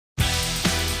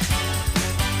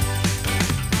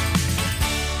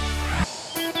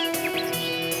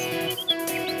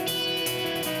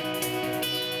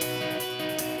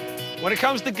When it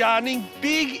comes to gardening,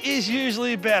 big is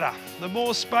usually better. The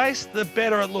more space, the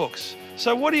better it looks.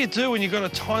 So what do you do when you've got a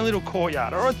tiny little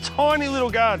courtyard or a tiny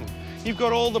little garden? You've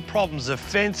got all the problems of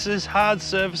fences, hard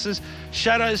surfaces,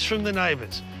 shadows from the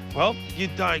neighbours. Well, you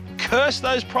don't curse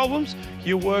those problems,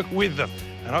 you work with them.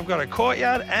 And I've got a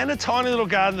courtyard and a tiny little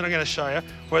garden that I'm going to show you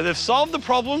where they've solved the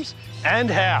problems and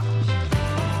how.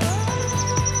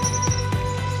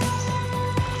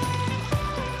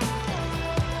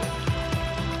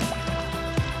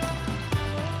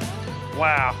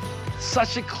 Wow,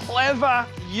 such a clever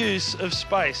use of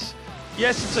space.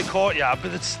 Yes, it's a courtyard,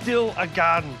 but it's still a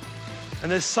garden.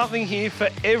 And there's something here for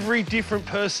every different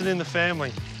person in the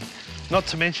family. Not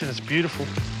to mention it's beautiful.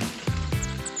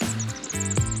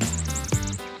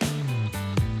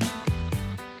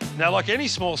 Now, like any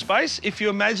small space, if you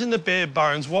imagine the bare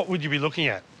bones, what would you be looking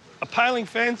at? A paling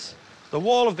fence, the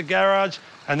wall of the garage,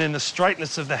 and then the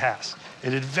straightness of the house.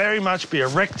 It'd very much be a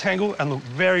rectangle and look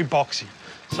very boxy.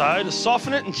 So to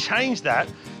soften it and change that,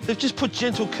 they've just put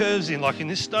gentle curves in, like in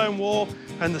this stone wall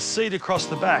and the seat across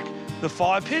the back. The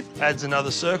fire pit adds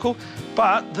another circle,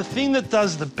 but the thing that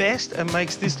does the best and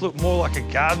makes this look more like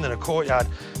a garden than a courtyard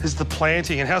is the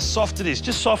planting and how soft it is,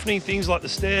 just softening things like the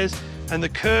stairs and the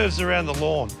curves around the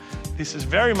lawn. This is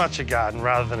very much a garden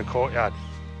rather than a courtyard.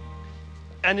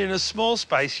 And in a small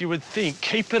space, you would think,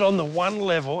 keep it on the one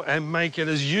level and make it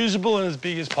as usable and as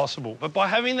big as possible. But by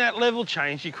having that level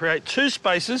change, you create two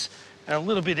spaces and a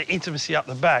little bit of intimacy up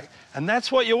the back. And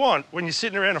that's what you want when you're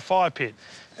sitting around a fire pit.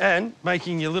 And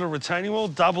making your little retaining wall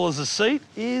double as a seat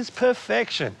is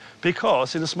perfection,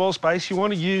 because in a small space, you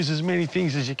want to use as many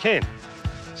things as you can.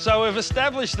 So we've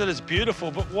established that it's beautiful,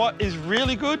 but what is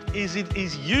really good is it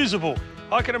is usable.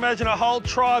 I can imagine a whole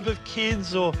tribe of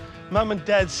kids or mum and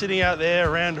dad sitting out there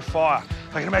around a fire.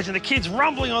 I can imagine the kids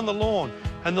rumbling on the lawn.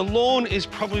 And the lawn is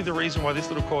probably the reason why this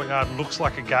little courtyard looks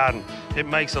like a garden. It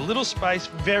makes a little space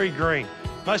very green.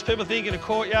 Most people think in a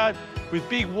courtyard with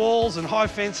big walls and high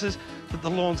fences that the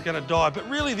lawn's going to die. But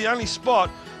really the only spot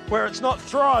where it's not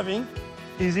thriving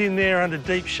is in there under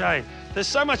deep shade. There's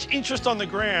so much interest on the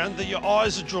ground that your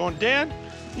eyes are drawn down.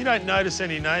 You don't notice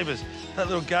any neighbours. That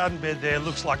little garden bed there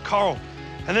looks like coral.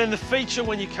 And then the feature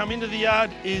when you come into the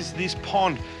yard is this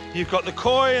pond. You've got the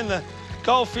koi and the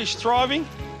goldfish thriving.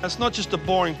 It's not just a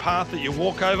boring path that you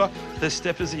walk over. There's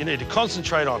steppers that you need to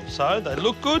concentrate on. So they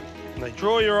look good and they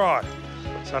draw your eye.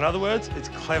 So in other words, it's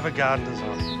clever garden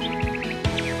design.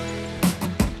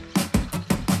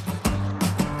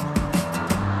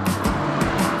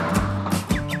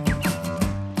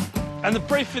 And the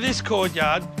brief for this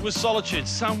courtyard was solitude,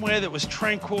 somewhere that was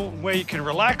tranquil, where you can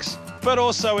relax, but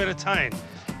also entertain.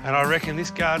 And I reckon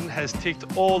this garden has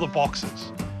ticked all the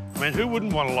boxes. I mean, who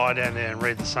wouldn't want to lie down there and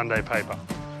read the Sunday paper?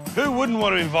 Who wouldn't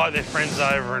want to invite their friends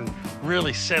over and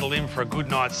really settle in for a good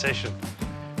night session?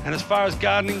 And as far as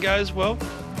gardening goes, well,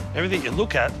 everything you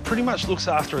look at pretty much looks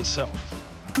after itself.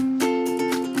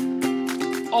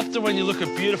 Often when you look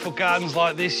at beautiful gardens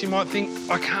like this, you might think,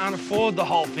 I can't afford the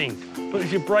whole thing. But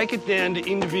if you break it down to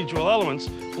individual elements,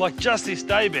 like just this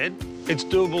daybed, it's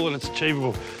doable and it's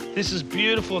achievable. This is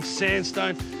beautiful, it's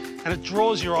sandstone, and it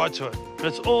draws your eye to it. But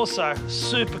it's also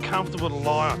super comfortable to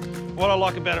lie on. What I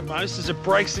like about it most is it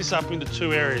breaks this up into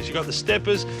two areas. You've got the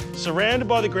steppers surrounded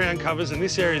by the ground covers, and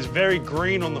this area is very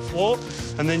green on the floor,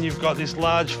 and then you've got this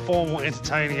large formal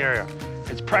entertaining area.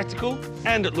 It's practical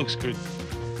and it looks good.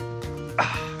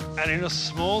 And in a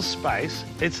small space,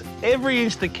 it's every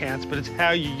inch that counts, but it's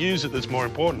how you use it that's more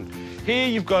important. Here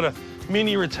you've got a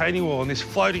mini retaining wall and this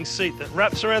floating seat that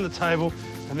wraps around the table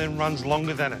and then runs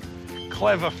longer than it.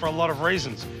 Clever for a lot of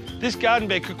reasons. This garden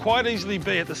bed could quite easily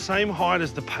be at the same height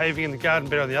as the paving and the garden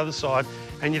bed on the other side,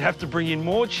 and you'd have to bring in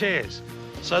more chairs.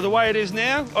 So the way it is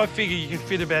now, I figure you can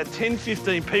fit about 10,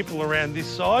 15 people around this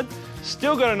side.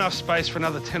 Still got enough space for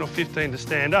another 10 or 15 to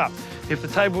stand up. If the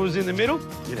table was in the middle,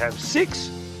 you'd have 6,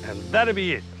 and that'd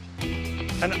be it.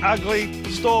 An ugly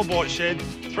store-bought shed,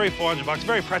 $300-400,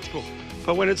 very practical.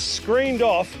 But when it's screened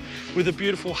off with a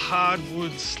beautiful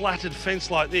hardwood slatted fence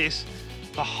like this,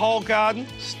 the whole garden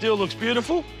still looks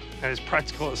beautiful and is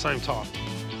practical at the same time.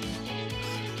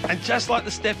 And just like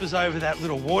the steppers over that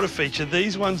little water feature,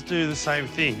 these ones do the same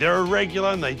thing. They're irregular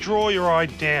and they draw your eye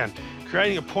down,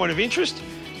 creating a point of interest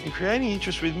and creating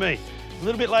interest with me. A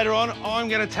little bit later on, I'm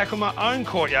going to tackle my own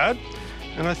courtyard,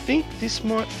 and I think this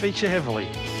might feature heavily.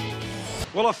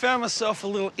 Well, I found myself a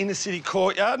little inner city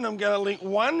courtyard, and I'm going to link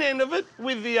one end of it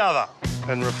with the other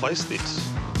and replace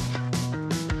this.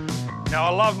 Now, I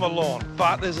love my lawn,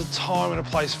 but there's a time and a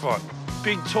place for it.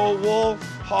 Big, tall wall,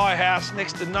 high house,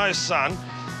 next to no sun.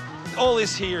 All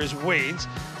this here is weeds,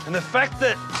 and the fact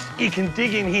that you can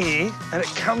dig in here and it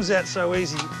comes out so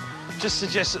easy just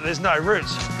suggests that there's no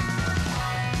roots.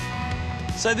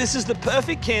 So this is the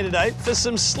perfect candidate for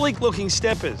some sleek-looking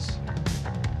steppers.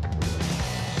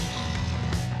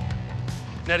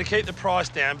 Now, to keep the price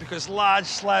down, because large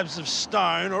slabs of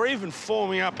stone or even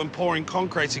forming up and pouring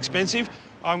concrete's expensive,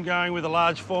 I'm going with a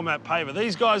large format paver.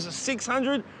 These guys are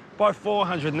 600 by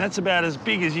 400, and that's about as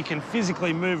big as you can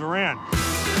physically move around.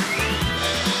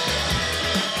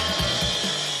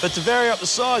 But to vary up the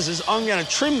sizes, I'm going to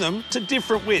trim them to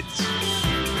different widths.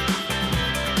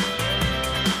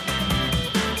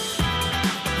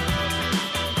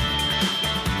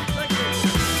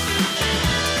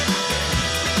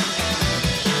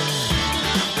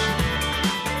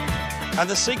 And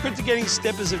the secret to getting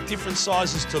steppers of different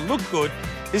sizes to look good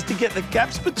is to get the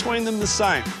gaps between them the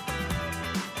same.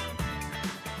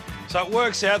 So it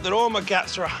works out that all my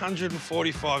gaps are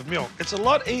 145 mil. It's a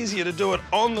lot easier to do it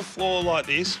on the floor like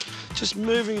this, just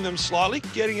moving them slightly,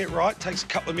 getting it right takes a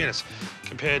couple of minutes,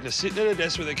 compared to sitting at a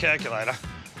desk with a calculator,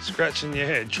 scratching your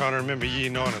head, trying to remember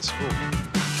year 9 at school.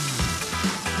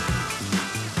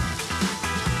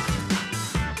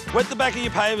 Wet the back of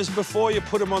your pavers before you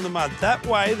put them on the mud. That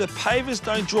way, the pavers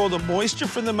don't draw the moisture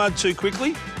from the mud too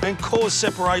quickly and cause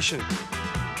separation.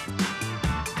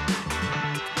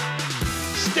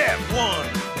 Step 1,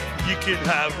 you can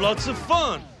have lots of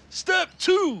fun. Step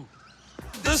 2,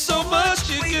 there's so much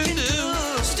you can do.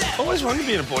 Step always wanted to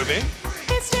be in a boy band.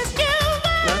 It's just you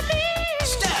and me.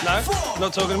 Step no, 4.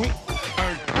 Not talking to me.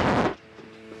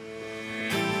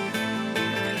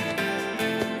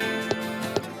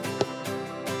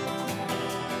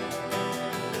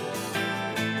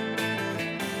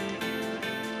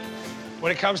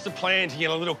 When it comes to planting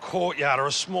in a little courtyard or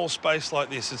a small space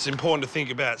like this, it's important to think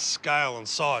about scale and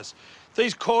size.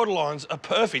 These quarter lines are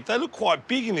perfect. They look quite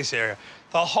big in this area.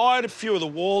 They'll hide a few of the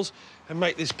walls and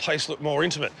make this place look more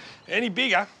intimate. Any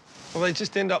bigger, well, they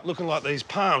just end up looking like these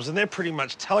palms, and they're pretty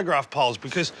much telegraph poles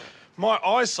because my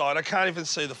eyesight, I can't even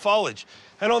see the foliage.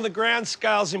 And on the ground,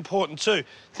 scale's important too.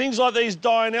 Things like these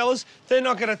dianellas, they're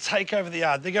not going to take over the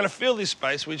yard. They're going to fill this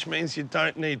space, which means you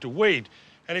don't need to weed.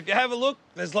 And if you have a look,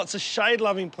 there's lots of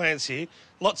shade-loving plants here,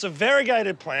 lots of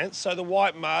variegated plants, so the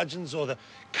white margins or the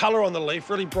colour on the leaf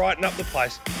really brighten up the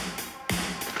place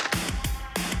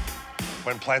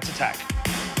when plants attack.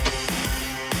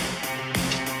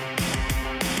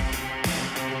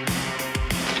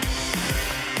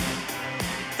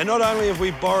 And not only have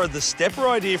we borrowed the stepper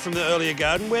idea from the earlier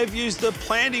garden, we've used the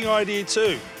planting idea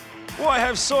too. Why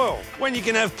have soil when you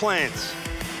can have plants?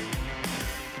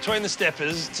 Between the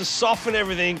steppers, to soften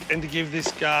everything and to give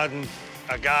this garden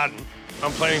a garden,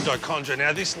 I'm planting dichondra.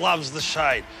 Now, this loves the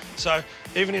shade, so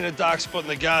even in a dark spot in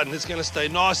the garden, it's going to stay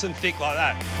nice and thick like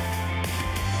that.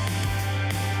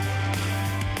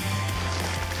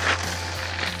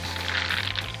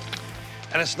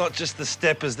 And it's not just the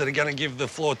steppers that are going to give the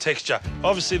floor texture.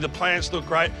 Obviously, the plants look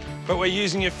great, but we're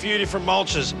using a few different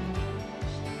mulches.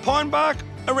 Pine bark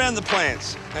around the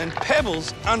plants and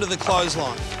pebbles under the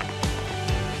clothesline.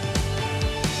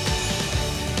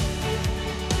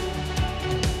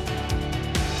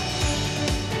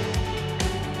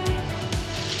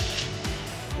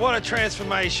 What a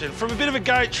transformation. From a bit of a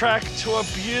goat track to a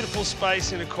beautiful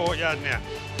space in a courtyard now.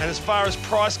 And as far as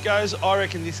price goes, I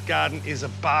reckon this garden is a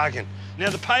bargain.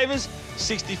 Now, the pavers,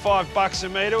 $65 a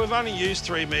metre. We've only used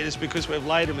 3 metres because we've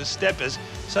laid them as steppers,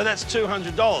 so that's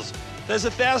 $200. There's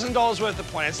 $1,000 worth of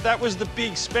plants. That was the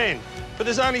big spend. But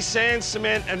there's only sand,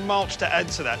 cement and mulch to add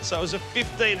to that, so it was a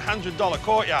 $1,500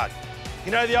 courtyard.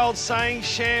 You know the old saying,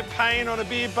 champagne on a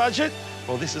beer budget?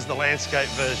 Well, this is the landscape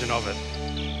version of it.